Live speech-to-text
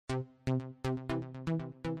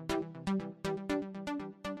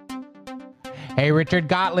Hey, Richard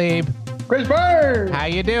Gottlieb. Chris Byrne. How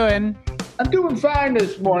you doing? I'm doing fine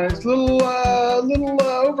this morning. It's a little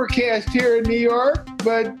overcast here in New York,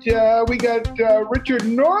 but we got Richard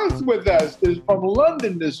North with us. This is from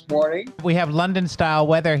London this morning. We have London-style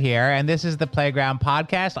weather here, and this is the Playground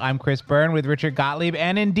Podcast. I'm Chris Byrne with Richard Gottlieb,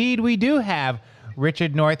 and indeed we do have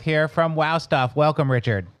Richard North here from Wow Stuff. Welcome,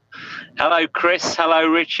 Richard. Hello, Chris. Hello,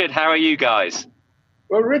 Richard. How are you guys?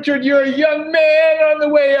 Well, Richard, you're a young man on the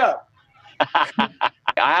way up. I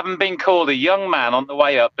haven't been called a young man on the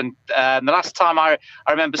way up. And the last time I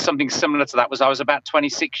remember something similar to that was I was about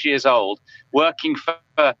 26 years old working for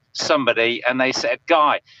somebody. And they said,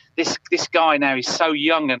 Guy, this guy now, he's so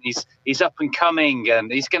young and he's up and coming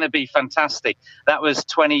and he's going to be fantastic. That was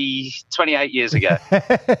 28 years ago.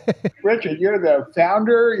 Richard, you're the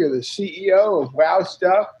founder, you're the CEO of Wow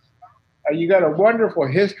Stuff. You got a wonderful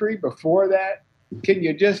history before that. Can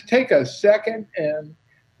you just take a second and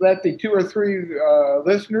let the 2 or 3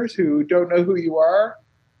 listeners who don't know who you are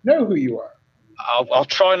know who you are? I'll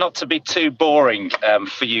try not to be too boring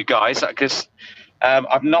for you guys, because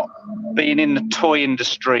I've not been in the toy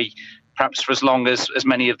industry perhaps for as long as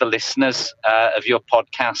many of the listeners of your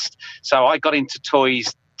podcast. So I got into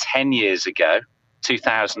toys 10 years ago,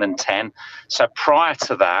 2010. So prior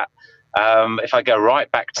to that, if I go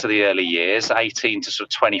right back to the early years, 18 to sort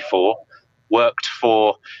of 24, worked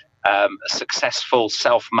for a successful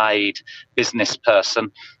self-made business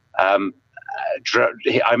person. I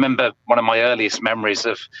remember one of my earliest memories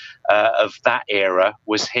of that era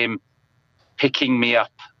was him picking me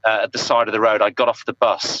up at the side of the road. I got off the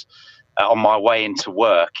bus on my way into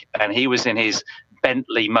work, and he was in his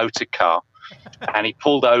Bentley motor car, and he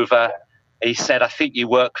pulled over. He said, "I think you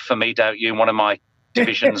work for me, don't you?" in one of my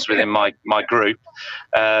divisions within my group.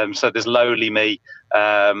 So there's lowly me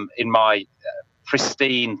in my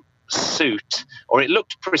pristine suit, or it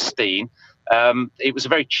looked pristine. It was a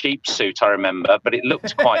very cheap suit, I remember, but it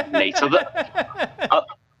looked quite neat.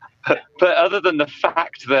 But other than the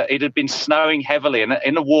fact that it had been snowing heavily, and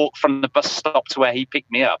in a walk from the bus stop to where he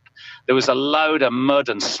picked me up, there was a load of mud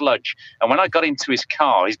and sludge. And when I got into his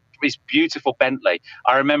car, his beautiful Bentley,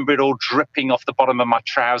 I remember it all dripping off the bottom of my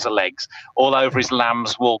trouser legs, all over his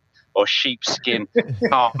lamb's wool or sheepskin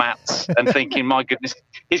car mats, and thinking, my goodness,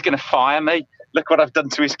 he's going to fire me. Look what I've done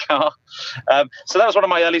to his car. So that was one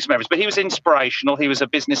of my earliest memories. But he was inspirational. He was a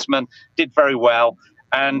businessman, did very well.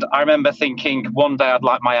 And I remember thinking one day I'd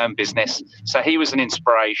like my own business. So he was an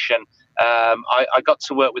inspiration. I got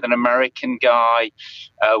to work with an American guy.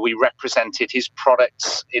 We represented his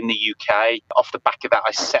products in the UK. Off the back of that,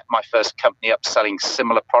 I set my first company up selling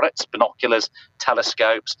similar products, binoculars,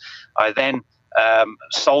 telescopes. I then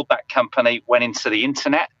sold that company, went into the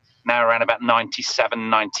internet, now around about 97,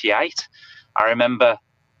 98. I remember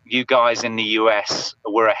you guys in the US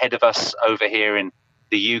were ahead of us over here in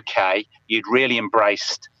the UK. You'd really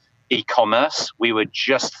embraced e-commerce. We were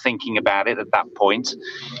just thinking about it at that point.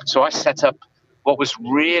 So I set up what was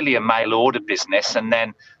really a mail order business, and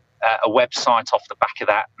then a website off the back of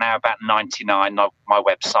that. Now about 99, my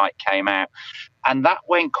website came out, and that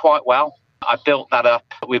went quite well. I built that up.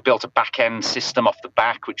 We built a back-end system off the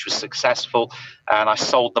back, which was successful, and I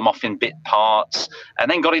sold them off in bit parts,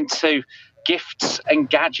 and then got into gifts and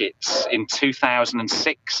gadgets in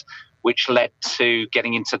 2006, which led to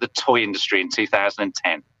getting into the toy industry in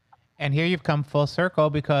 2010. And here you've come full circle,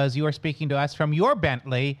 because you are speaking to us from your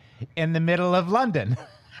Bentley in the middle of London.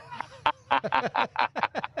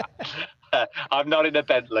 I'm not in a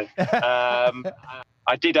Bentley.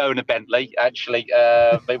 I did own a Bentley, actually.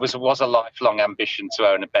 It was a lifelong ambition to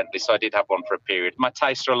own a Bentley, so I did have one for a period. My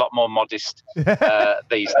tastes are a lot more modest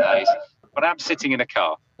these days, but I'm sitting in a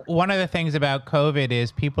car. One of the things about COVID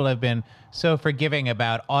is people have been so forgiving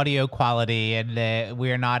about audio quality, and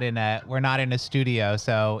we're not in a studio,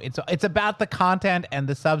 so it's about the content and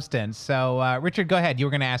the substance. So, Richard, go ahead. You were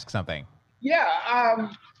going to ask something. Yeah.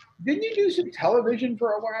 Didn't you do some television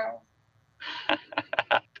for a while?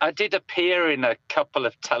 I did appear in a couple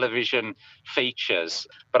of television features,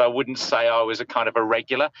 but I wouldn't say I was a kind of a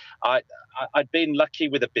regular. I'd been lucky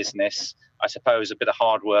with a business. I suppose a bit of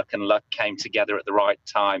hard work and luck came together at the right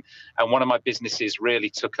time. And one of my businesses really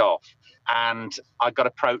took off. And I got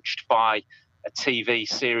approached by a TV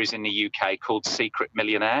series in the UK called Secret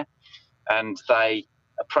Millionaire. And they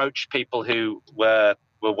approached people who were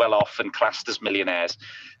well off and classed as millionaires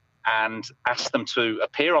and asked them to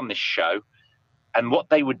appear on this show. And what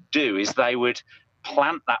they would do is they would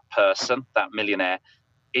plant that person, that millionaire,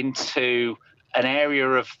 into an area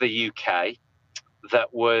of the UK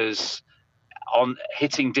that was on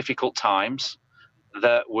hitting difficult times,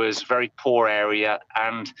 that was very poor area,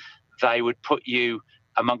 and they would put you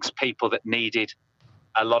amongst people that needed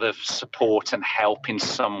a lot of support and help in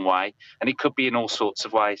some way, and it could be in all sorts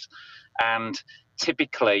of ways. And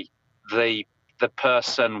typically the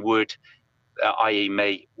person would, i.e.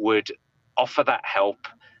 me, would offer that help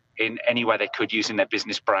in any way they could, using their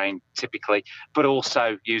business brain typically, but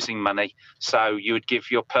also using money. So you would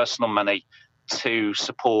give your personal money to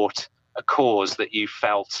support a cause that you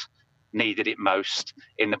felt needed it most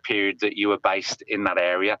in the period that you were based in that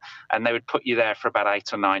area. And they would put you there for about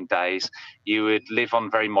 8 or 9 days. You would live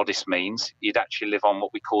on very modest means. You'd actually live on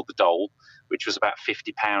what we called the dole, which was about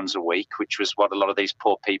 £50 a week, which was what a lot of these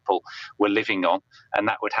poor people were living on. And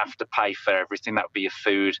that would have to pay for everything. That would be your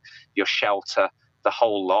food, your shelter, the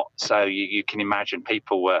whole lot. So you can imagine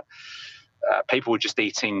people were just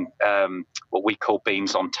eating what we call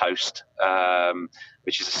beans on toast,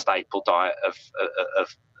 which is a staple diet of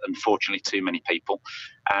unfortunately too many people.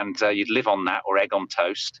 And you'd live on that, or egg on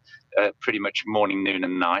toast, pretty much morning, noon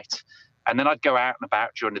and night. And then I'd go out and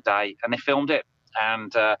about during the day, and they filmed it.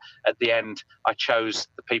 And at the end, I chose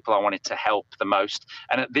the people I wanted to help the most.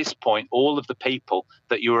 And at this point, all of the people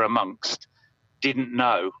that you were amongst didn't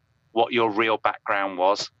know what your real background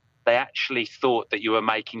was. They actually thought that you were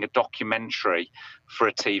making a documentary for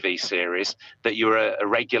a TV series, that you were a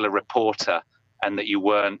regular reporter, and that you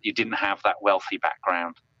didn't have that wealthy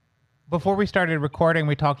background. Before we started recording,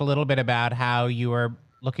 we talked a little bit about how you were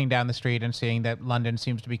looking down the street and seeing that London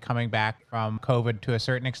seems to be coming back from COVID to a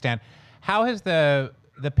certain extent. How has the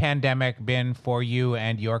pandemic been for you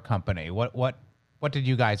and your company? What did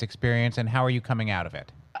you guys experience, and how are you coming out of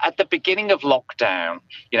it? At the beginning of lockdown,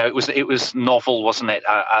 it was novel, wasn't it?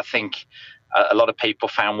 I think a lot of people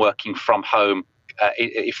found working from home,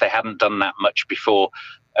 if they hadn't done that much before,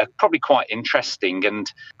 probably quite interesting.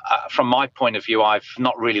 And from my point of view, I've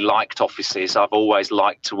not really liked offices. I've always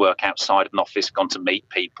liked to work outside of an office, gone to meet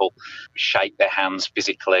people, shake their hands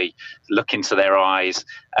physically, look into their eyes,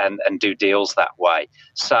 and do deals that way.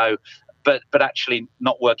 So, but actually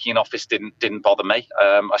not working in office didn't bother me.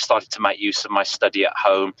 I started to make use of my study at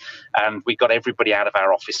home, and we got everybody out of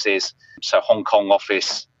our offices. So Hong Kong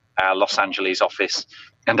office, our Los Angeles office,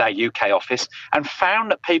 and our UK office, and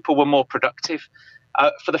found that people were more productive.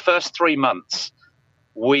 For the first 3 months,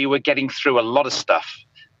 we were getting through a lot of stuff.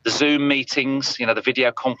 The Zoom meetings, the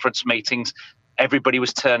video conference meetings, everybody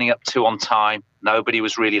was turning up on time. Nobody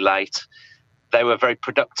was really late. They were very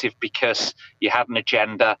productive because you had an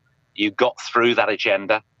agenda. You got through that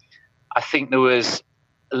agenda. I think there was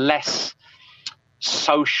less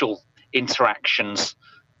social interactions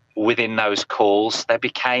within those calls. They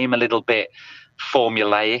became a little bit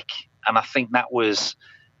formulaic, and I think that was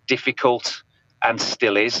difficult. And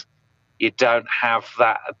still is. You don't have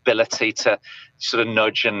that ability to sort of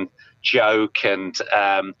nudge and joke, and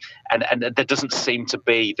there doesn't seem to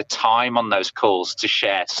be the time on those calls to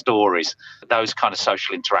share stories, those kind of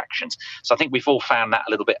social interactions. So I think we've all found that a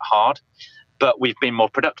little bit hard, but we've been more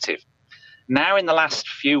productive. Now in the last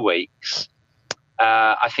few weeks,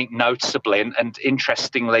 I think noticeably and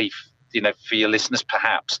interestingly, for your listeners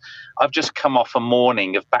perhaps, I've just come off a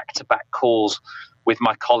morning of back-to-back calls with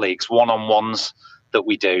my colleagues, one-on-ones that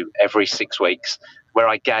we do every 6 weeks, where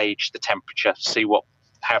I gauge the temperature, see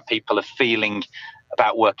how people are feeling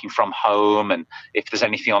about working from home, and if there's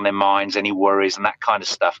anything on their minds, any worries and that kind of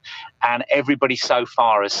stuff. And everybody so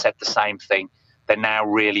far has said the same thing. They're now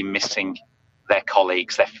really missing their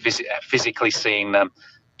colleagues. They're physically seeing them,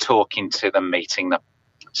 talking to them, meeting them.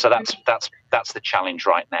 So that's the challenge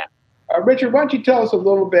right now. Richard, why don't you tell us a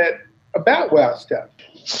little bit about Wow Stuff?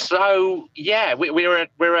 So, yeah, we're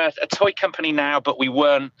a toy company now, but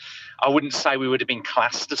I wouldn't say we would have been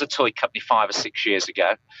classed as a toy company 5 or 6 years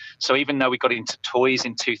ago. So even though we got into toys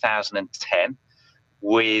in 2010,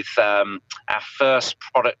 with our first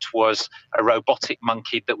product was a robotic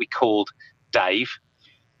monkey that we called Dave.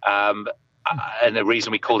 And the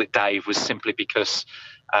reason we called it Dave was simply because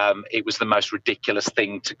it was the most ridiculous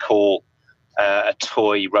thing to call a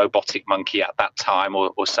toy robotic monkey at that time,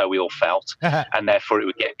 or so we all felt, and therefore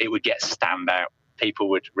it would get standout. People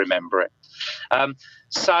would remember it.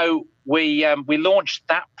 So we launched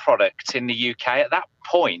that product in the UK. At that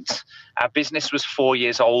point, our business was 4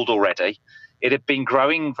 years old already. It had been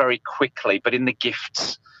growing very quickly, but in the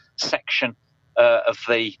gifts section of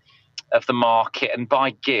the market, and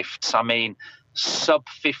by gifts I mean sub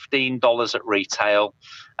 $15 at retail.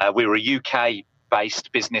 We were a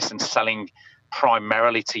UK-based business and selling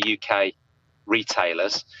primarily to UK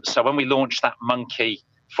retailers. So when we launched that monkey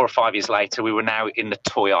 4 or 5 years later, we were now in the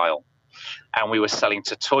toy aisle, and we were selling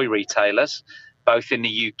to toy retailers, both in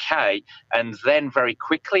the UK and then very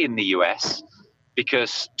quickly in the US,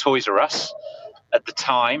 because Toys R Us at the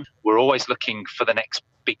time were always looking for the next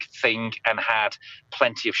big thing and had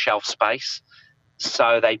plenty of shelf space.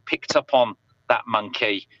 So they picked up on that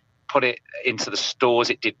monkey, put it into the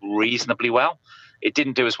stores. It did reasonably well. It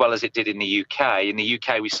didn't do as well as it did in the UK. In the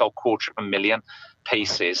UK, we sold 250,000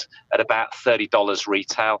 pieces at about $30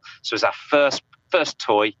 retail. So it was our first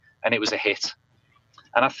toy, and it was a hit.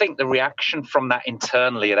 And I think the reaction from that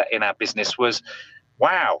internally in our business was,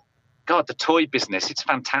 wow, God, the toy business, it's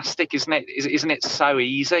fantastic, isn't it? Isn't it so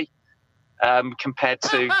easy compared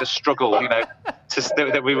to the struggle,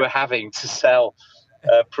 that we were having to sell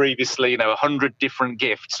previously, 100 different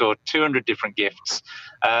gifts or 200 different gifts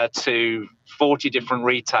to 40 different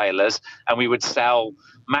retailers, and we would sell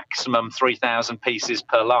maximum 3,000 pieces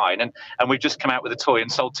per line, and we've just come out with a toy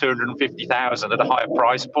and sold 250,000 at a higher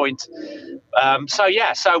price point. So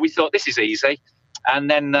we thought this is easy, and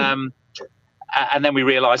then we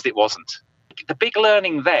realised it wasn't. The big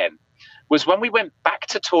learning then was when we went back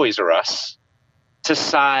to Toys R Us to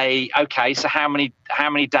say, okay, so how many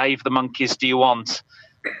Dave the Monkeys do you want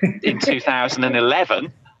in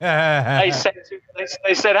 2011? They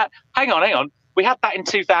said, hang on, we had that in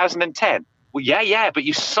 2010. Well, yeah, but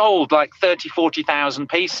you sold like 40,000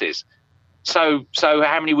 pieces. So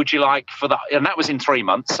how many would you like for that? And that was in 3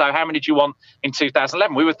 months. So how many did you want in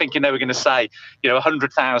 2011? We were thinking they were going to say,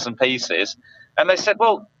 100,000 pieces. And they said,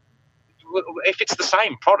 well, if it's the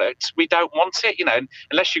same product, we don't want it,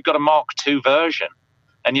 unless you've got a Mark II version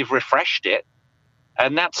and you've refreshed it.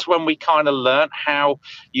 And that's when we kind of learned how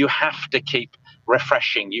you have to keep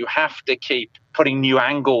refreshing. You have to keep putting new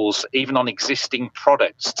angles even on existing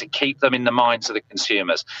products to keep them in the minds of the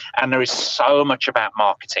consumers. And there is so much about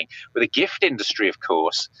marketing. With the gift industry, of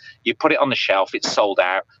course, you put it on the shelf, it's sold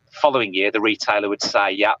out. The following year, the retailer would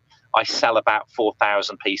say, yeah, I sell about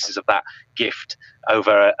 4,000 pieces of that gift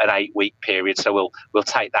over an 8-week period, so we'll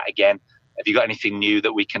take that again. Have you got anything new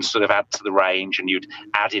that we can sort of add to the range? And you'd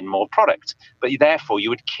add in more product. But therefore, you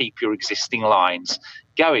would keep your existing lines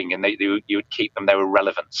going, and you would keep them. They were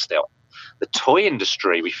relevant still. The toy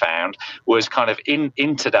industry, we found, was kind of in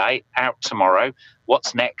today, out tomorrow.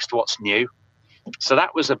 What's next? What's new? So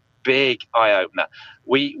that was a big eye-opener.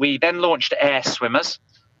 We then launched Air Swimmers,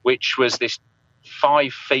 which was this 4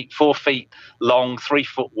 feet long, 3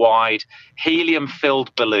 foot wide,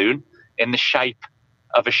 helium-filled balloon in the shape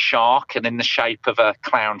of a shark and in the shape of a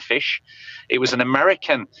clownfish. It was an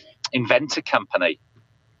American inventor company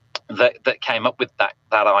that came up with that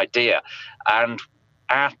idea. And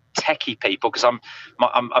our techie people, because I'm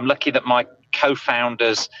lucky that my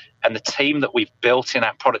co-founders and the team that we've built in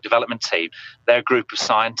our product development team, they're a group of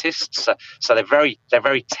scientists. So they're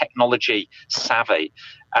very technology savvy,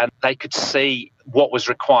 and they could see what was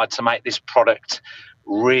required to make this product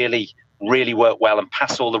really work well and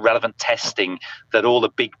pass all the relevant testing that all the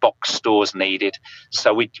big box stores needed.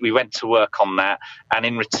 So we went to work on that, and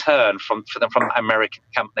in return from the American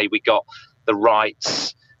company, we got the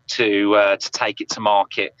rights to take it to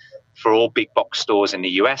market for all big box stores in the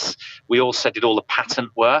US. We also did all the patent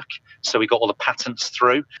work, so we got all the patents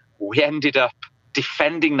through. We ended up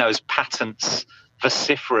defending those patents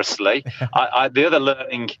vociferously. The other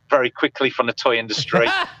learning very quickly from the toy industry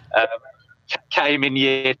came in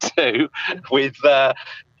year 2 with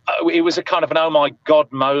it was a kind of an oh my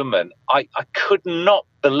God moment. I could not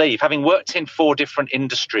believe, having worked in 4 different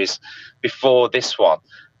industries before this one,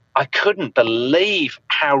 I couldn't believe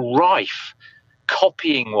how rife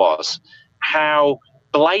copying was, how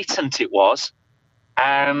blatant it was,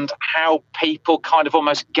 and how people kind of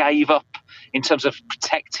almost gave up in terms of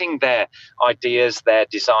protecting their ideas, their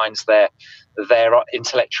designs, their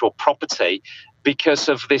intellectual property, because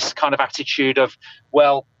of this kind of attitude of,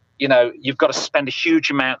 well, you've got to spend a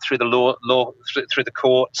huge amount through the law through the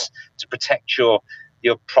courts to protect your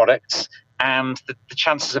products, and the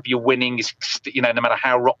chances of you winning is, no matter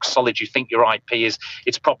how rock solid you think your IP is,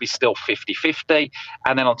 it's probably still 50-50.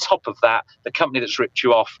 And then on top of that, the company that's ripped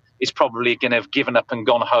you off is probably going to have given up and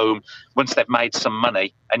gone home once they've made some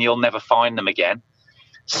money, and you'll never find them again.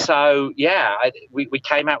 So yeah, we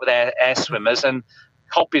came out with air swimmers and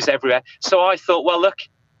copies everywhere. So I thought, well, look,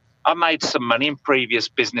 I made some money in previous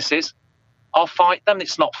businesses. I'll fight them.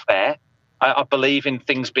 It's not fair. I believe in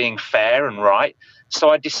things being fair and right. So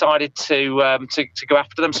I decided to go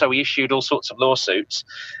after them. So we issued all sorts of lawsuits,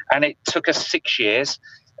 and it took us 6 years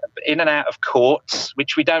in and out of courts,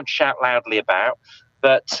 which we don't shout loudly about,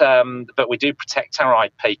 but we do protect our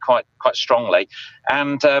IP quite strongly.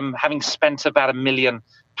 And having spent about £1 million,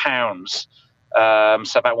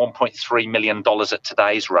 so about $1.3 million at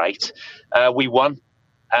today's rate, we won.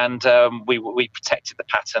 And we protected the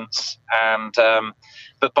patents, and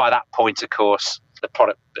but by that point, of course, the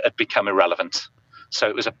product had become irrelevant. So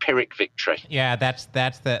it was a Pyrrhic victory. Yeah, that's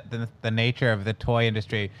the nature of the toy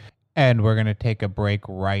industry. And we're going to take a break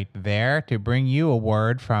right there to bring you a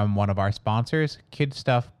word from one of our sponsors, Kid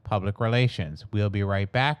Stuff Public Relations. We'll be right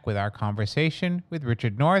back with our conversation with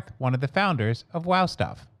Richard North, one of the founders of Wow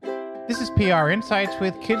Stuff. This is PR Insights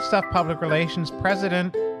with Kid Stuff Public Relations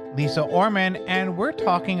President Lisa Orman, and we're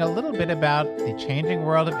talking a little bit about the changing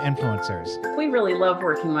world of influencers. We really love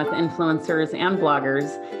working with influencers and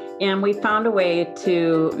bloggers, and we found a way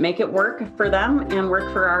to make it work for them and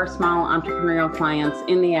work for our small entrepreneurial clients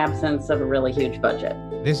in the absence of a really huge budget.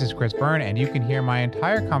 This is Chris Byrne, and you can hear my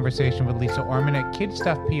entire conversation with Lisa Orman at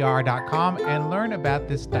kidstuffpr.com and learn about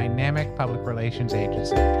this dynamic public relations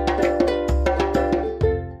agency.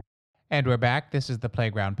 And we're back. This is the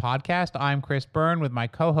Playground Podcast. I'm Chris Byrne with my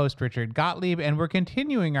co-host Richard Gottlieb, and we're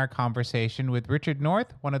continuing our conversation with Richard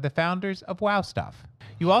North, one of the founders of Wow Stuff.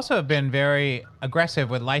 You also have been very aggressive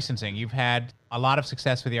with licensing. You've had a lot of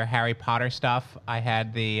success with your Harry Potter stuff. I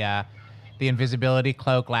had the invisibility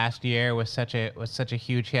cloak last year was such a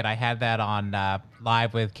huge hit. I had that on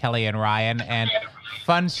live with Kelly and Ryan. And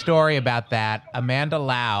fun story about that: Amanda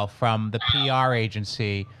Lau from the PR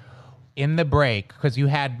agency, in the break, because you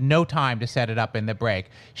had no time to set it up in the break,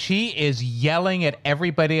 she is yelling at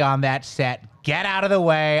everybody on that set, "Get out of the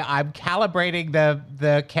way. I'm calibrating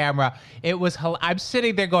the camera." It was, I'm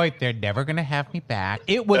sitting there going, they're never going to have me back.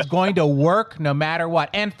 It was going to work no matter what.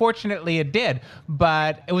 And fortunately it did,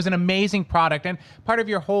 but it was an amazing product and part of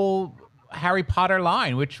your whole Harry Potter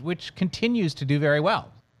line, which continues to do very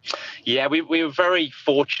well. Yeah, we were very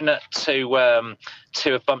fortunate to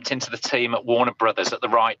have bumped into the team at Warner Brothers at the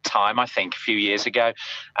right time, I think, a few years ago.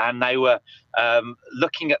 And they were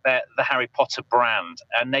looking at the Harry Potter brand.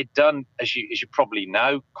 And they'd done, as you probably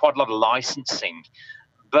know, quite a lot of licensing.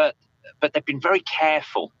 But they've been very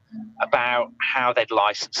careful about how they'd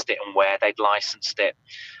licensed it and where they'd licensed it.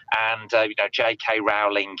 And, J.K.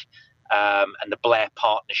 Rowling and the Blair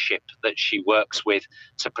partnership that she works with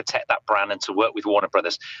to protect that brand and to work with Warner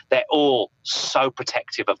Brothers, they're all so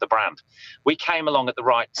protective of the brand. We came along at the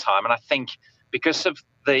right time, and I think because of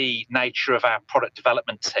the nature of our product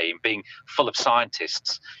development team being full of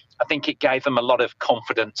scientists, I think it gave them a lot of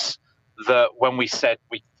confidence that when we said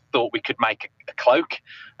we thought we could make a cloak,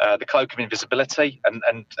 the cloak of invisibility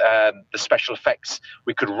and the special effects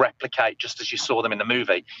we could replicate just as you saw them in the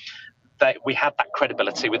movie, we had that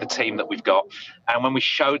credibility with the team that we've got. And when we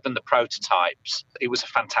showed them the prototypes, it was a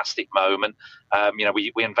fantastic moment.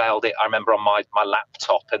 We unveiled it, I remember, on my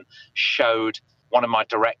laptop and showed one of my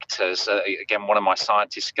directors, again, one of my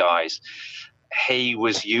scientist guys. He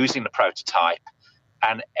was using the prototype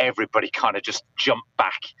and everybody kind of just jumped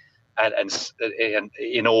back and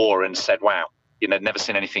in awe and said, wow, never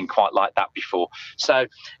seen anything quite like that before. So,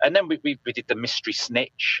 and then we did the mystery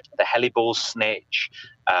snitch, the Hellebore snitch,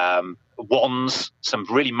 wands, some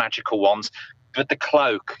really magical wands. But the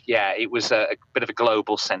cloak, yeah, it was a bit of a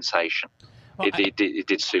global sensation. Well, it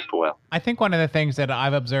did super well. I think one of the things that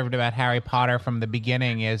I've observed about Harry Potter from the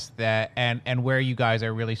beginning is that, and where you guys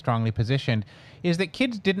are really strongly positioned, is that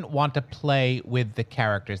kids didn't want to play with the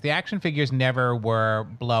characters. The action figures never were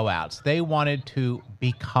blowouts. They wanted to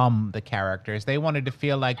become the characters. They wanted to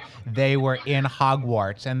feel like they were in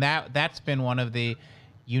Hogwarts. And that's been one of the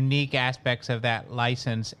unique aspects of that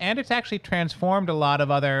license. And it's actually transformed a lot of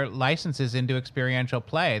other licenses into experiential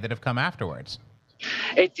play that have come afterwards.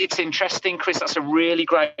 It's interesting, Chris. That's a really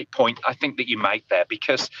great point, I think, that you make there,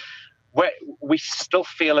 because we still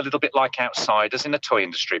feel a little bit like outsiders in the toy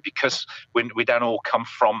industry because we don't all come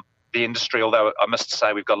from the industry, although I must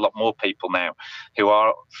say we've got a lot more people now who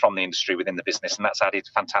are from the industry within the business, and that's added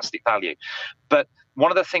fantastic value. But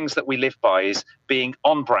one of the things that we live by is being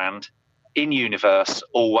on brand, in universe,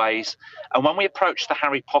 always. And when we approached the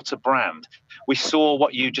Harry Potter brand, we saw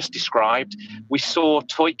what you just described. We saw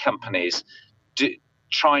toy companies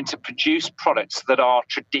trying to produce products that are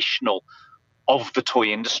traditional of the toy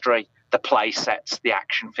industry, the play sets, the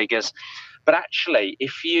action figures. But actually,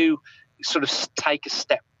 if you sort of take a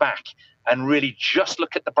step back and really just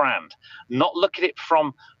look at the brand, not look at it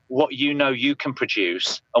from what you can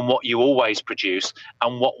produce and what you always produce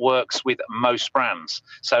and what works with most brands.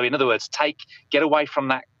 So in other words, get away from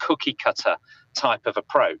that cookie cutter type of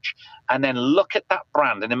approach and then look at that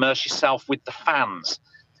brand and immerse yourself with the fans,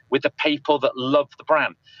 with the people that love the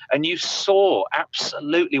brand. And you saw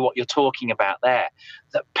absolutely what you're talking about there,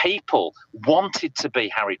 that people wanted to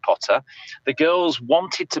be Harry Potter, the girls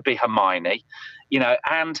wanted to be Hermione,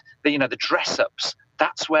 and the dress-ups,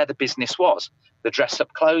 that's where the business was, the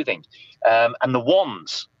dress-up clothing, and the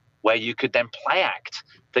wands, where you could then play act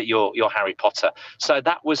that you're Harry Potter. So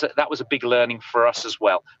that was a big learning for us as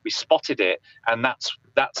well. We spotted it, and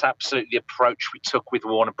that's absolutely the approach we took with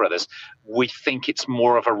Warner Brothers. We think it's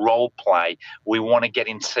more of a role play. We want to get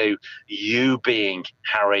into you being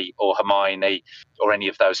Harry or Hermione or any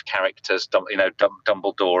of those characters,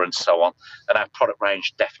 Dumbledore and so on. And our product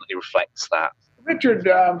range definitely reflects that. Richard,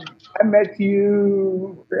 I met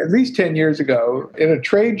you at least 10 years ago in a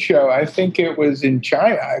trade show. I think it was in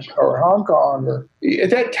China or Hong Kong. At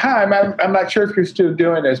that time, I'm not sure if you're still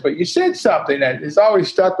doing this, but you said something that has always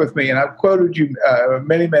stuck with me, and I've quoted you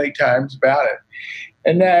many, many times about it.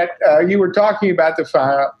 And that you were talking about the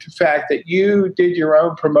fact that you did your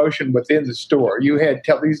own promotion within the store. You had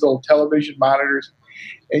these little television monitors,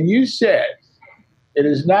 and you said, "It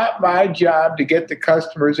is not my job to get the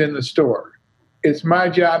customers in the store. It's my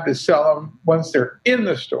job to sell them once they're in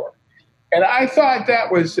the store." And I thought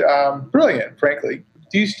that was brilliant, frankly.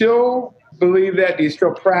 Do you still believe that? Do you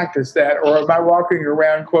still practice that? Or am I walking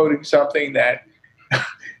around quoting something that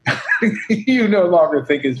you no longer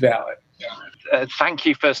think is valid? Thank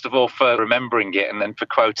you, first of all, for remembering it and then for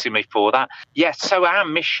quoting me for that. Yes, so our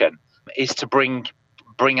mission is to bring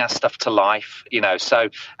our stuff to life. So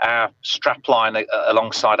our strapline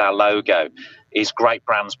alongside our logo is great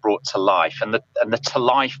brands brought to life, and the to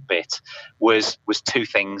life bit was two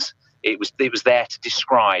things. It was there to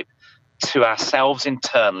describe to ourselves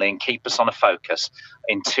internally and keep us on a focus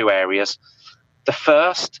in two areas. The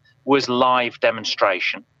first was live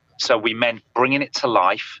demonstration. So we meant bringing it to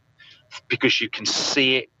life because you can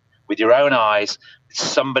see it with your own eyes,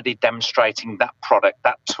 somebody demonstrating that product,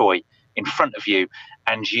 that toy in front of you,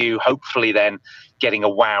 and you hopefully then getting a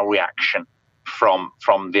wow reaction from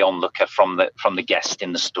the onlooker, from the guest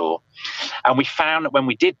in the store. And we found that when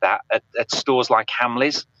we did that at stores like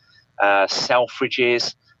Hamleys,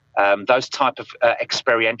 Selfridges, those type of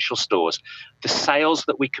experiential stores, the sales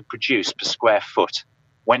that we could produce per square foot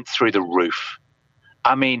went through the roof.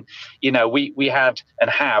 I mean, we had and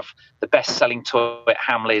have the best-selling toy at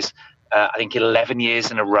Hamleys, I think 11 years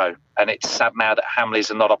in a row. And it's sad now that Hamleys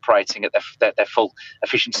are not operating at their full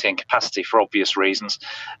efficiency and capacity for obvious reasons.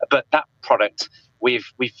 But that product, we've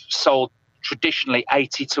sold traditionally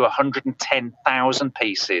 80 to 110,000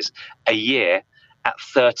 pieces a year at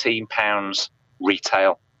 £13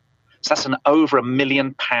 retail. So that's an over £1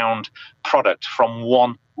 million product from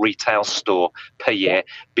one retail store per year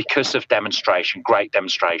because of demonstration, great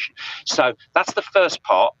demonstration. So that's the first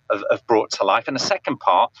part of brought to life. And the second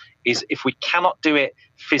part is if we cannot do it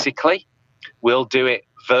physically, we'll do it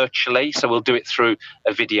virtually. So we'll do it through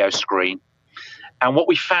a video screen. And what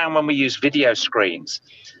we found when we use video screens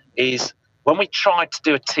is when we tried to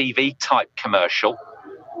do a TV type commercial,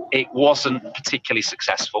 it wasn't particularly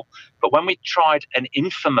successful. But when we tried an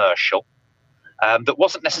infomercial, that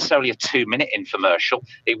wasn't necessarily a 2-minute infomercial,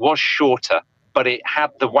 it was shorter, but it had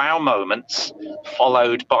the wow moments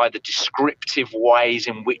followed by the descriptive ways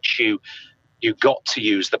in which you got to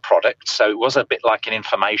use the product. So it was a bit like an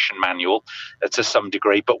information manual to some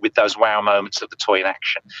degree, but with those wow moments of the toy in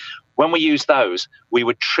action. When we used those, we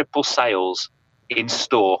would triple sales in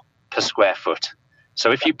store per square foot. So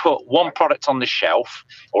if you put one product on the shelf,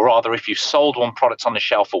 or rather if you sold one product on the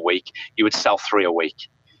shelf a week, you would sell 3 a week.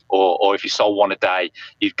 Or if you sold 1 a day,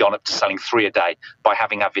 you've gone up to selling 3 a day by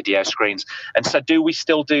having our video screens. And so do we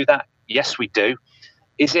still do that? Yes, we do.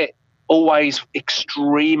 Is it always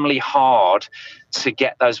extremely hard to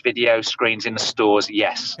get those video screens in the stores?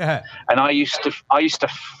 Yes. Yeah. And I used to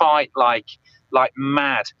fight like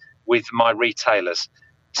mad with my retailers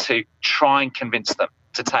to try and convince them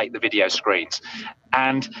to take the video screens.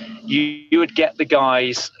 And you would get the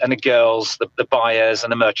guys and the girls, the buyers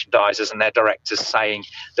and the merchandisers and their directors saying,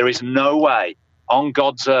 there is no way on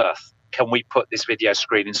God's earth can we put this video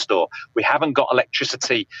screen in store. We haven't got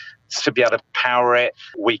electricity to be able to power it.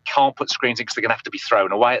 We can't put screens in because they're going to have to be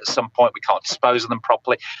thrown away at some point. We can't dispose of them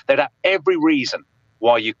properly. They'd have every reason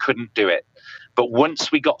why you couldn't do it. But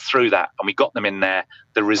once we got through that and we got them in there,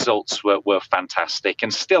 the results were fantastic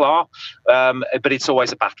and still are, but it's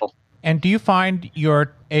always a battle. And do you find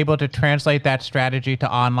you're able to translate that strategy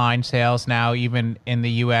to online sales now, even in the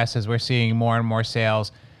U.S., as we're seeing more and more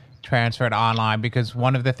sales transferred online? Because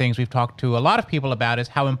one of the things we've talked to a lot of people about is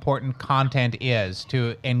how important content is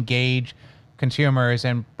to engage consumers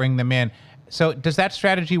and bring them in. So does that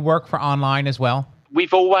strategy work for online as well?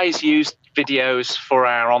 We've always used videos for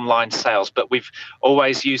our online sales, but we've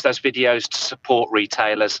always used those videos to support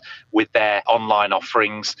retailers with their online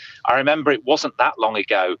offerings. I remember it wasn't that long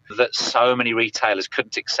ago that so many retailers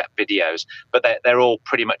couldn't accept videos, but they're all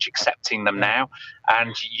pretty much accepting them now.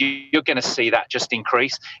 And you're going to see that just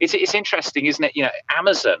increase. It's interesting, isn't it?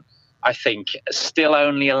 Amazon I think, still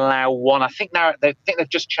only allow one. I think they've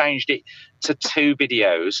just changed it to 2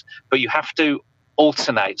 videos, but you have to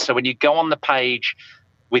alternate. So when you go on the page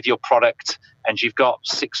with your product and you've got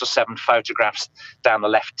 6 or 7 photographs down the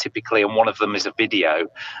left typically, and one of them is a video,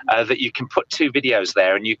 that you can put 2 videos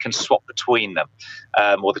there and you can swap between them,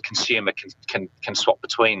 or the consumer can swap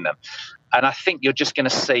between them. And I think you're just going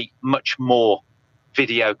to see much more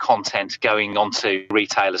video content going onto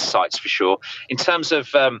retailers' sites for sure. In terms of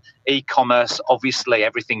e-commerce, obviously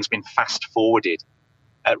everything's been fast forwarded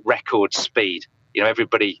at record speed.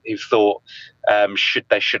 Everybody who thought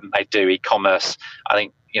shouldn't they do e-commerce, I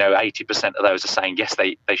think 80% of those are saying yes,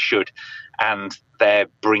 they should, and they're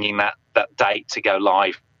bringing that date to go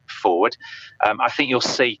live forward. I think you'll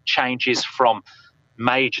see changes from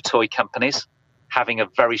major toy companies having a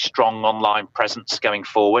very strong online presence going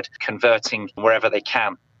forward, converting wherever they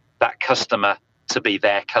can that customer to be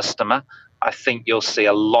their customer. I think you'll see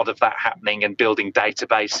a lot of that happening and building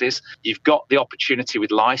databases. You've got the opportunity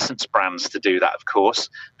with licensed brands to do that, of course,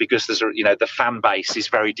 because there's the fan base is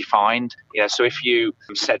very defined. So if you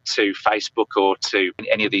said to Facebook or to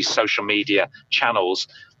any of these social media channels,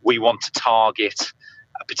 we want to target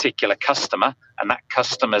a particular customer, and that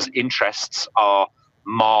customer's interests are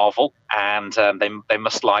Marvel, and they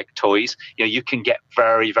must like toys. You can get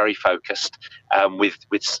very, very focused with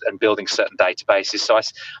and building certain databases. So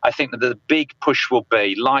I think that the big push will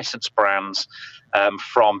be licensed brands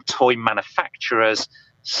from toy manufacturers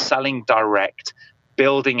selling direct,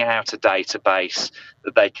 building out a database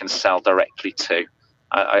that they can sell directly to.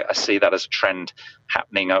 I see that as a trend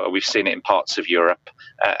happening. We've seen it in parts of Europe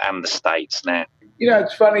and the States now.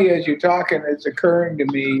 It's funny as you're talking, it's occurring to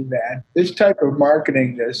me that this type of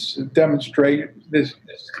marketing, this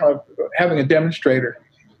kind of having a demonstrator,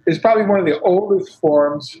 is probably one of the oldest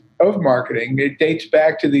forms of marketing. It dates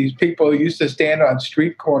back to these people who used to stand on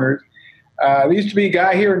street corners. There used to be a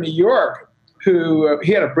guy here in New York who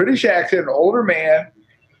he had a British accent, an older man,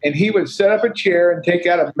 and he would set up a chair and take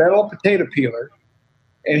out a metal potato peeler.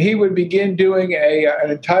 And he would begin doing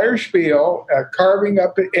an entire spiel, carving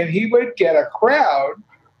up, and he would get a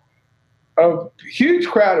huge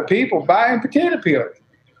crowd of people buying potato peelers.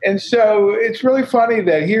 And so it's really funny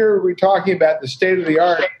that here we're talking about the state of the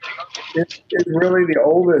art. It's really the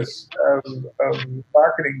oldest of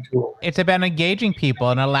marketing tool. It's about engaging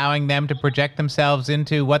people and allowing them to project themselves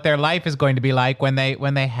into what their life is going to be like when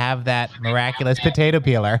they have that miraculous potato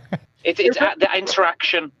peeler. It's the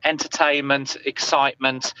interaction, entertainment,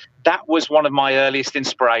 excitement. That was one of my earliest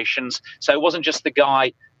inspirations. So it wasn't just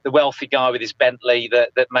the wealthy guy with his Bentley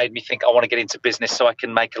that made me think I want to get into business so I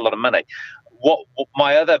can make a lot of money. What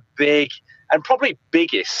my other big and probably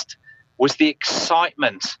biggest was the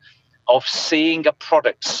excitement of seeing a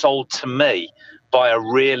product sold to me by a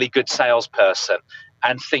really good salesperson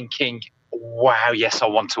and thinking, wow, yes, I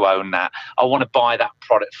want to own that. I want to buy that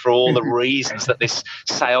product for all the reasons that this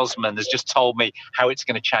salesman has just told me how it's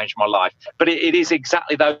going to change my life. But it is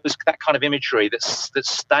exactly that kind of imagery that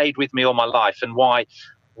stayed with me all my life, and why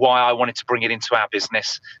I wanted to bring it into our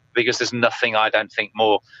business, because there's nothing I don't think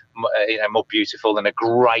more beautiful than a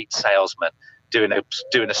great salesman doing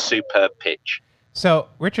a superb pitch. So,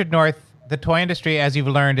 Richard North, the toy industry, as you've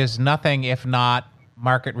learned, is nothing if not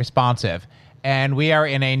market responsive. And we are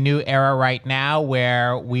in a new era right now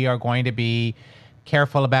where we are going to be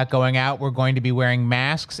careful about going out. We're going to be wearing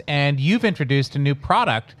masks. And you've introduced a new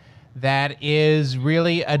product that is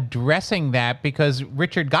really addressing that, because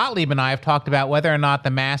Richard Gottlieb and I have talked about whether or not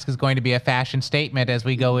the mask is going to be a fashion statement as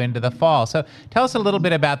we go into the fall. So tell us a little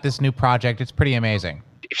bit about this new project. It's pretty amazing.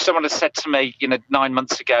 If someone had said to me, 9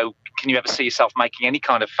 months ago, can you ever see yourself making any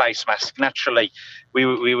kind of face mask? Naturally, we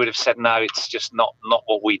would have said, no, it's just not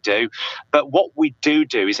what we do. But what we do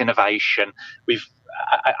is innovation.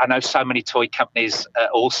 I know so many toy companies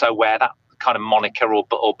also wear that kind of moniker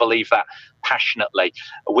or believe that passionately.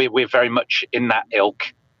 We're very much in that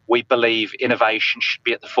ilk. We believe innovation should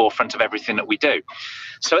be at the forefront of everything that we do.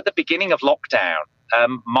 So at the beginning of lockdown,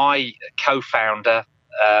 my co-founder,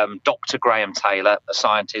 Dr. Graham Taylor, a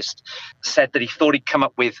scientist, said that he thought he'd come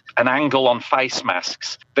up with an angle on face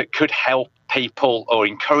masks that could help people or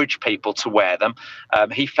encourage people to wear them.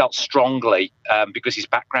 He felt strongly, because his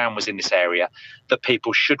background was in this area, that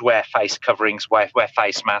people should wear face coverings, wear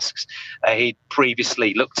face masks. He'd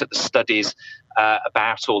previously looked at the studies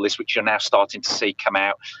about all this, which you're now starting to see come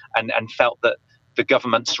out, and felt that the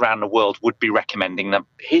governments around the world would be recommending them.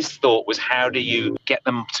 His thought was, how do you get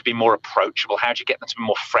them to be more approachable? How do you get them to be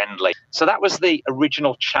more friendly? So that was the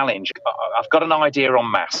original challenge. I've got an idea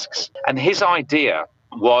on masks. And his idea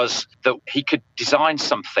was that he could design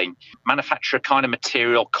something, manufacture a kind of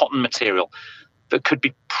material, cotton material, that could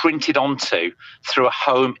be printed onto through a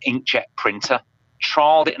home inkjet printer.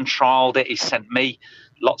 Trialed it. He sent me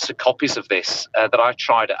lots of copies of this that I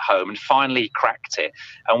tried at home, and finally cracked it.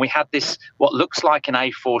 And we had this, what looks like an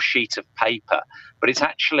A4 sheet of paper, but it's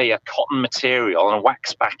actually a cotton material and a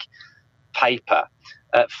waxback paper.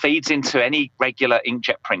 Feeds into any regular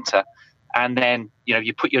inkjet printer, and then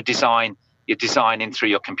you put your design in through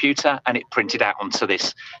your computer, and it printed out onto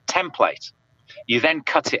this template. You then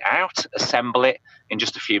cut it out, assemble it in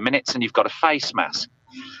just a few minutes, and you've got a face mask.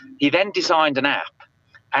 He then designed an app,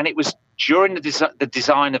 and it was during the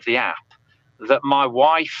design of the app that my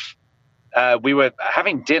wife, we were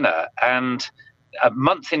having dinner, and a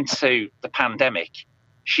month into the pandemic,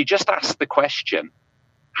 she just asked the question,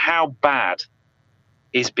 how bad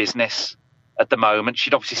is business at the moment?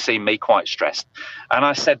 She'd obviously seen me quite stressed. And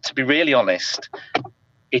I said, to be really honest,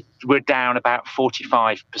 we're down about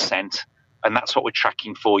 45%, and that's what we're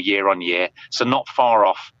tracking for year on year. So not far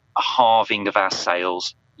off a halving of our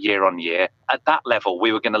sales year on year. At that level,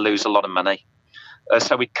 we were going to lose a lot of money.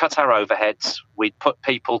 So we'd cut our overheads. We'd put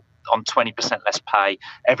people on 20% less pay.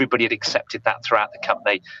 Everybody had accepted that throughout the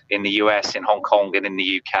company in the US, in Hong Kong, and in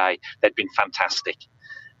the UK. They'd been fantastic.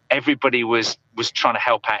 Everybody was trying to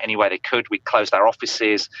help out any way they could. We closed our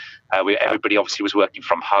offices. Everybody obviously was working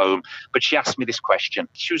from home. But she asked me this question.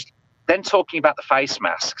 She was then talking about the face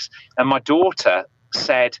masks. And my daughter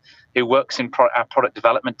said, who works in our product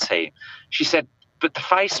development team, she said, but the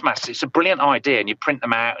face masks, it's a brilliant idea, and you print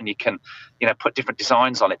them out and you can, put different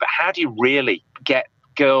designs on it. But how do you really get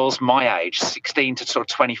girls my age, 16 to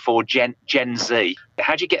sort of 24, Gen Z,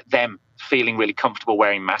 how do you get them feeling really comfortable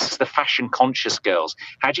wearing masks? The fashion conscious girls,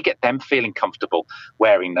 how do you get them feeling comfortable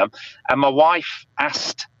wearing them? And my wife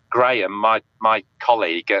asked Graham, my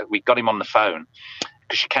colleague, we got him on the phone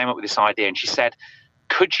because she came up with this idea, and she said,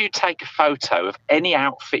 could you take a photo of any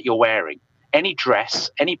outfit you're wearing, any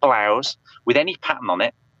dress, any blouse with any pattern on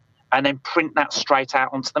it, and then print that straight out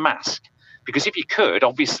onto the mask? Because if you could,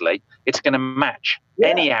 obviously, it's going to match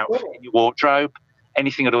any outfit in your wardrobe,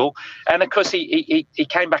 anything at all. And of course, he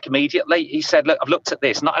came back immediately. He said, look, I've looked at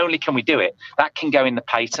this. Not only can we do it, that can go in the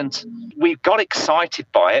patent. We got excited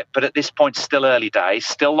by it, but at this point, still early days,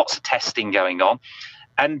 still lots of testing going on.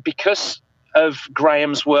 And because of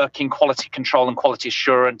Graham's work in quality control and quality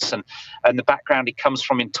assurance and the background he comes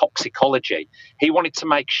from in toxicology, he wanted to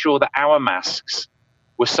make sure that our masks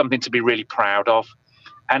were something to be really proud of.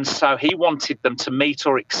 And so he wanted them to meet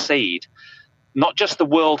or exceed not just the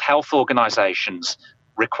World Health Organization's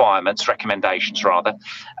recommendations,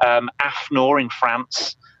 AFNOR in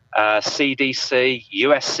France, CDC,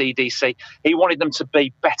 US CDC. He wanted them to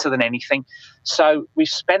be better than anything. So we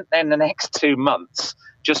spent then the next 2 months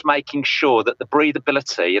just making sure that the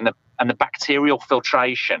breathability and the bacterial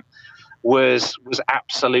filtration was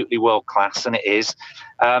absolutely world class, and it is.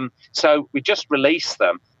 So we just released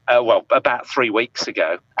them, about 3 weeks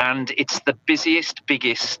ago, and it's the busiest,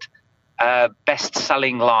 biggest,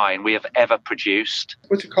 best-selling line we have ever produced.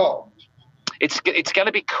 What's it called? It's going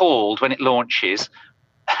to be called, when it launches,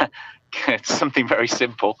 it's something very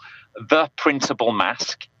simple, the Printable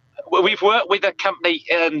Mask. We've worked with a company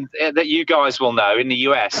that you guys will know in the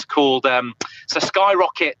US called, so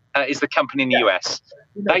Skyrocket is the company in the US.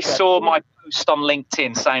 They saw my post on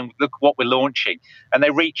LinkedIn saying, look what we're launching. And they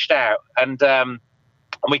reached out, and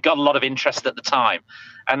we got a lot of interest at the time.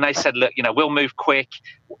 And they said, look, we'll move quick.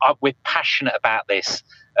 We're passionate about this.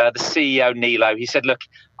 The CEO, Nilo, he said, look,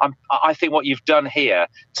 I think what you've done here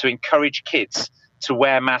to encourage kids to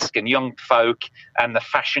wear masks and young folk and the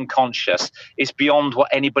fashion conscious is beyond what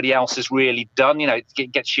anybody else has really done.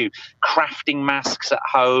 It gets you crafting masks at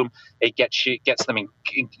home. It gets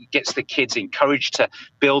the kids encouraged to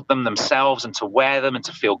build them themselves and to wear them and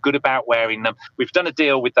to feel good about wearing them. We've done a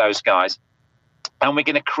deal with those guys, and we're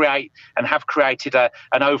going to create and have created an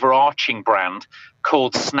overarching brand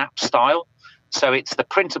called Snap Style. So it's the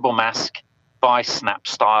printable mask by Snap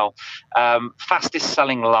Style, fastest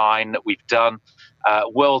selling line that we've done.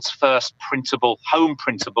 World's first home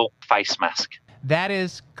printable face mask. That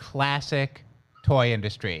is classic toy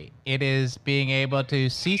industry. It is being able to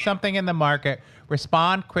see something in the market,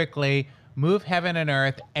 respond quickly, move heaven and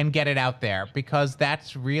earth, and get it out there, because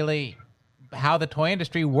that's really how the toy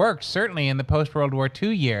industry works, certainly in the post-World War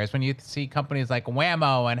II years, when you see companies like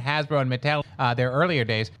Wham-O and Hasbro and Mattel, their earlier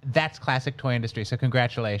days. That's classic toy industry, so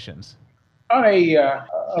congratulations. On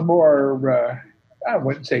a more, I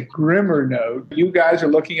wouldn't say grimmer note, you guys are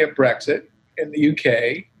looking at Brexit in the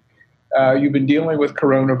UK. You've been dealing with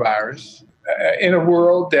coronavirus in a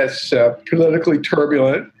world that's politically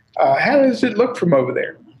turbulent. How does it look from over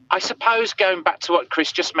there? I suppose going back to what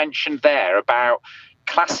Chris just mentioned there about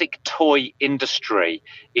classic toy industry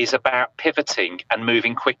is about pivoting and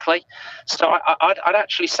moving quickly. So I'd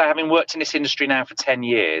actually say, having worked in this industry now for 10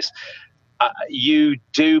 years, you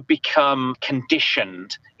do become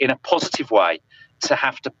conditioned in a positive way to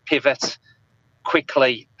have to pivot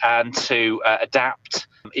quickly and to adapt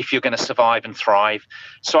if you're going to survive and thrive.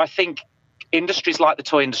 So I think industries like the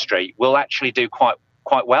toy industry will actually do quite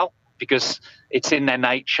well, because it's in their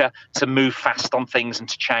nature to move fast on things and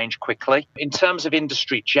to change quickly. In terms of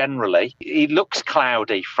industry generally, it looks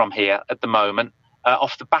cloudy from here at the moment,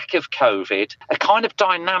 off the back of COVID. A kind of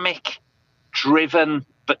dynamic, driven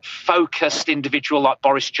but focused individual like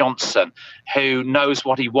Boris Johnson, who knows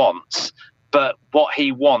what he wants. But what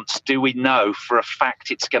he wants, do we know for a fact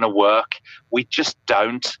it's going to work? We just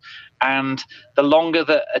don't. And the longer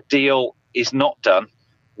that a deal is not done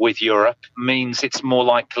with Europe means it's more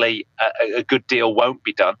likely a good deal won't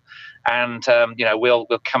be done. And, we'll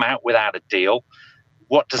come out without a deal.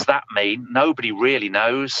 What does that mean? Nobody really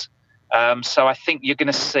knows. So I think you're going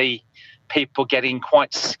to see people getting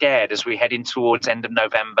quite scared as we head in towards end of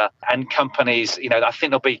November, and companies, I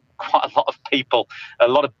think there'll be quite a lot of people, a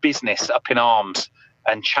lot of business up in arms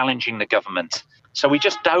and challenging the government. So we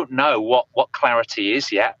just don't know what clarity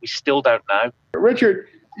is yet. We still don't know. Richard,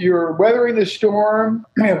 you're weathering the storm,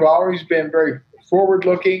 have always been very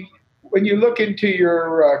forward-looking. When you look into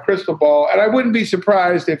your crystal ball, and I wouldn't be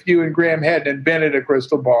surprised if you and Graham hadn't invented a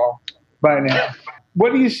crystal ball by now,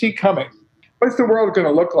 what do you see coming? What's the world going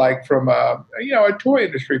to look like from a toy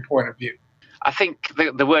industry point of view? I think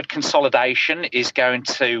the word consolidation is going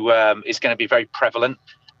to be very prevalent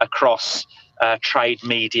across trade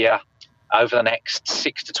media over the next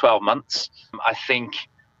 6 to 12 months. I think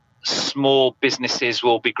small businesses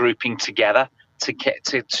will be grouping together to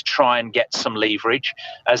try and get some leverage,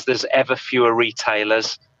 as there's ever fewer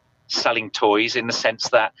retailers selling toys, in the sense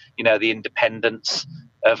that the independents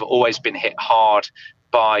have always been hit hard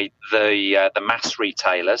by the mass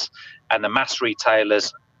retailers, and the mass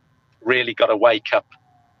retailers really got to wake up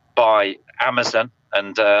by Amazon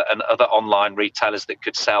and other online retailers that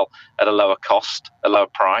could sell at a lower cost, a lower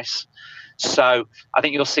price. So I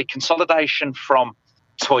think you'll see consolidation from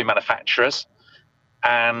toy manufacturers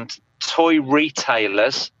and toy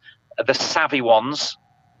retailers, the savvy ones.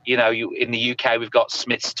 In the UK, we've got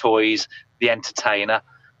Smith's Toys, The Entertainer.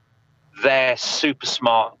 They're super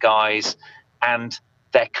smart guys, and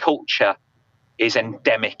their culture is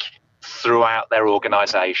endemic throughout their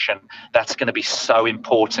organization. That's going to be so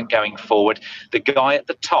important going forward. The guy at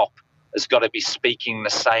the top has got to be speaking the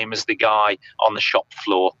same as the guy on the shop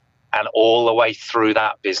floor, and all the way through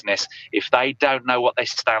that business. If they don't know what they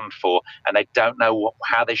stand for, and they don't know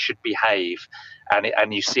how they should behave,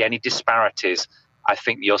 and you see any disparities, I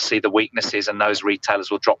think you'll see the weaknesses, and those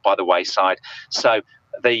retailers will drop by the wayside. So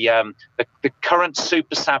the current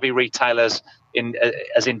super savvy retailers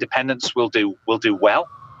as independents will do well.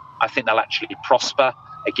 I think they'll actually prosper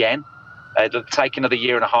again. It'll take another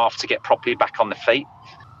year and a half to get properly back on the feet.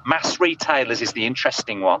 Mass retailers is the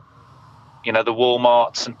interesting one. The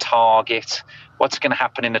Walmarts and Target. What's going to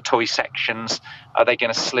happen in the toy sections? Are they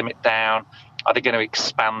going to slim it down? Are they going to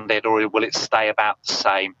expand it, or will it stay about the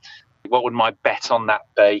same? What would my bet on that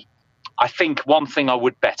be? I think one thing I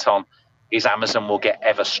would bet on is Amazon will get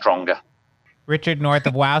ever stronger. Richard North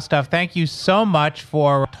of Wow Stuff, thank you so much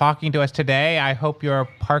for talking to us today. I hope your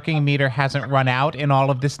parking meter hasn't run out in all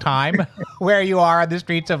of this time where you are on the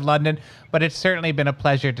streets of London, but it's certainly been a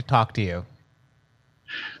pleasure to talk to you.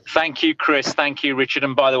 Thank you, Chris. Thank you, Richard.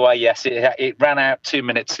 And by the way, yes, it ran out 2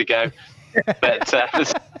 minutes ago, but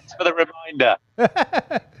thanks for the reminder.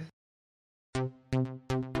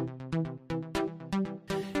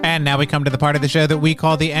 And now we come to the part of the show that we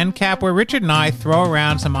call the End Cap, where Richard and I throw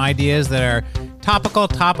around some ideas that are topical,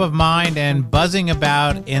 top of mind, and buzzing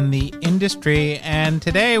about in the industry. And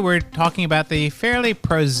today we're talking about the fairly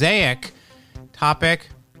prosaic topic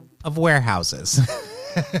of warehouses.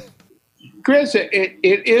 Chris, it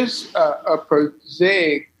is a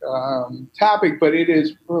prosaic topic, but it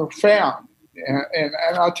is profound. And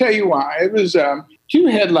I'll tell you why. It was two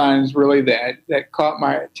headlines really that caught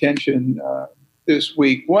my attention this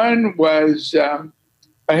week. One was a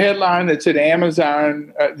headline that said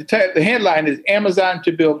Amazon, the headline is Amazon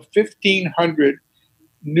to build 1,500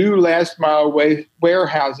 new last mile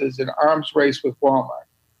warehouses in arms race with Walmart.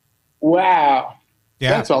 Wow. Yeah.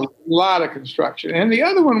 That's a lot of construction. And the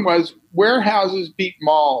other one was warehouses beat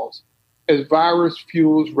malls as virus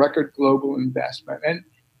fuels record global investment.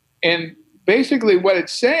 And basically what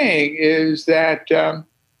it's saying is that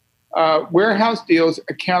warehouse deals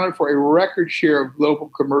accounted for a record share of global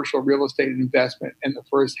commercial real estate investment in the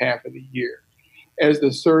first half of the year. as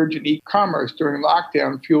the surge in e-commerce during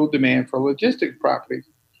lockdown fueled demand for logistics properties.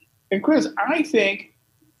 And Chris, I think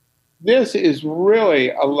this is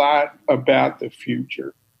really a lot about the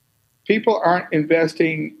future. People aren't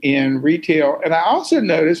investing in retail. And I also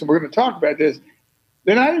noticed, and we're going to talk about this,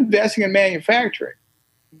 they're not investing in manufacturing.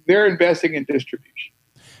 They're investing in distribution.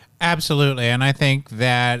 Absolutely. And I think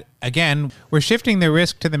that, again, we're shifting the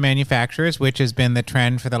risk to the manufacturers, which has been the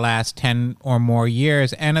trend for the last 10 or more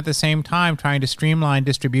years, and at the same time trying to streamline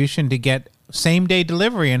distribution to get same-day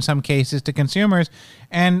delivery in some cases to consumers.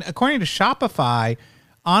 And according to Shopify,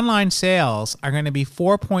 online sales are going to be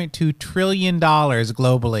 $4.2 trillion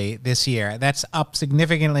globally this year. That's up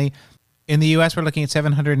significantly. In the U.S., we're looking at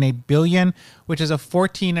 $708 billion, which is a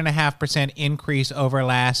 14.5% increase over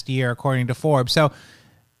last year, according to Forbes. So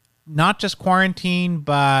not just quarantine,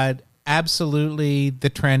 but absolutely the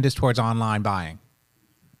trend is towards online buying.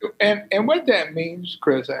 And what that means,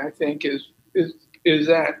 Chris, I think is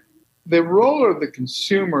that the role of the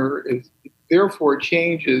consumer is therefore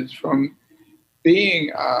changes from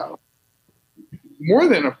being more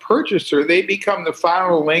than a purchaser. They become the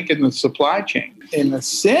final link in the supply chain. In a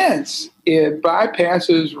sense, it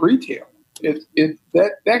bypasses retail.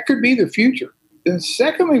 That could be the future. And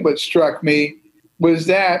secondly, what struck me was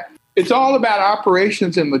that it's all about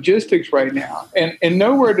operations and logistics right now. And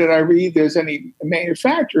nowhere did I read there's any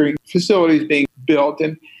manufacturing facilities being built.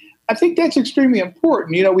 And I think that's extremely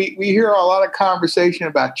important. You know, we hear a lot of conversation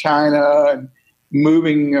about China and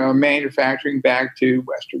moving manufacturing back to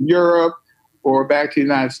Western Europe or back to the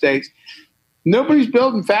United States. Nobody's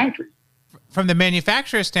building factories. From the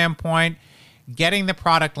manufacturer standpoint, getting the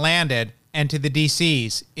product landed and to the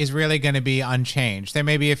DCs is really going to be unchanged. There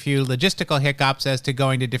may be a few logistical hiccups as to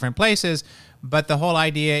going to different places, but the whole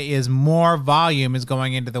idea is more volume is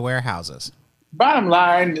going into the warehouses. Bottom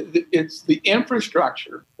line, it's the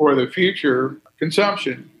infrastructure for the future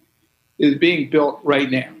consumption is being built right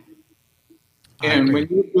now. And when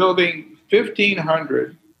you're building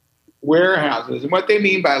 1,500 warehouses, and what they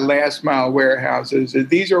mean by last mile warehouses is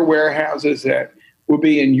these are warehouses that will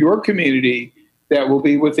be in your community, that will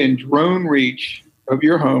be within drone reach of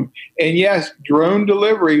your home. And yes, drone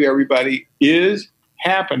delivery, everybody, is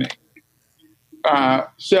happening.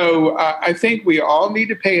 So I think we all need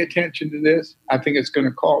to pay attention to this. I think it's going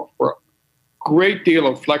to call for a great deal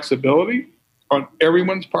of flexibility on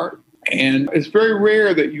everyone's part. And it's very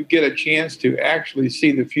rare that you get a chance to actually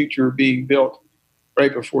see the future being built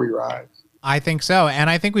right before your eyes. I think so. And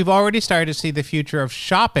I think we've already started to see the future of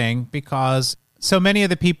shopping because so many of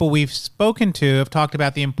the people we've spoken to have talked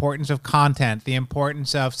about the importance of content, the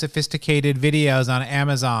importance of sophisticated videos on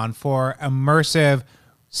Amazon for immersive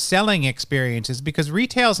selling experiences, because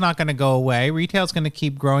retail is not going to go away. Retail is going to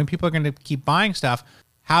keep growing. People are going to keep buying stuff.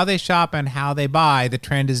 How they shop and how they buy, the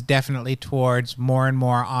trend is definitely towards more and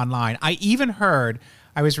more online. I even heard,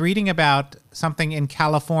 I was reading about something in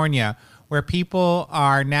California where people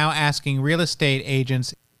are now asking real estate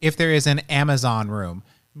agents if there is an Amazon room,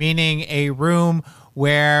 meaning a room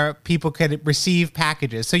where people could receive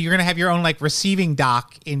packages. So you're going to have your own like receiving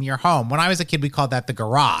dock in your home. When I was a kid, we called that the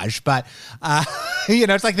garage, but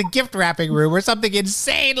it's like the gift wrapping room or something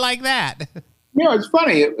insane like that. You know, it's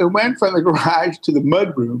funny. It went from the garage to the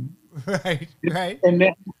mud room. Right.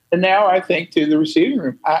 And now I think to the receiving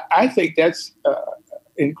room. I think that's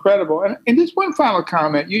incredible. And just one final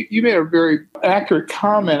comment. You made a very accurate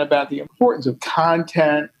comment about the importance of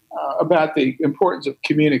content, about the importance of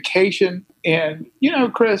communication. And,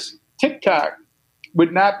 Chris, TikTok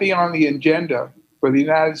would not be on the agenda for the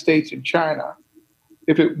United States and China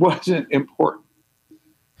if it wasn't important.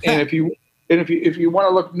 And if you want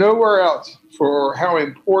to look nowhere else for how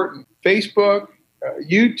important Facebook,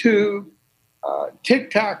 YouTube,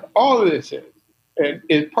 TikTok, all of this is, and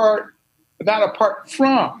is not apart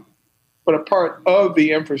from, but a part of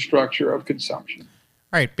the infrastructure of consumption.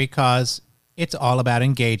 Right, because it's all about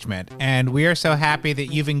engagement. And we are so happy that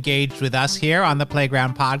you've engaged with us here on the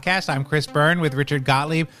Playground Podcast. I'm Chris Byrne with Richard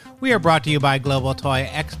Gottlieb. We are brought to you by Global Toy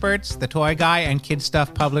Experts, The Toy Guy, and Kid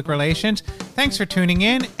Stuff Public Relations. Thanks for tuning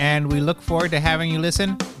in, and we look forward to having you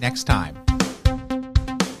listen next time.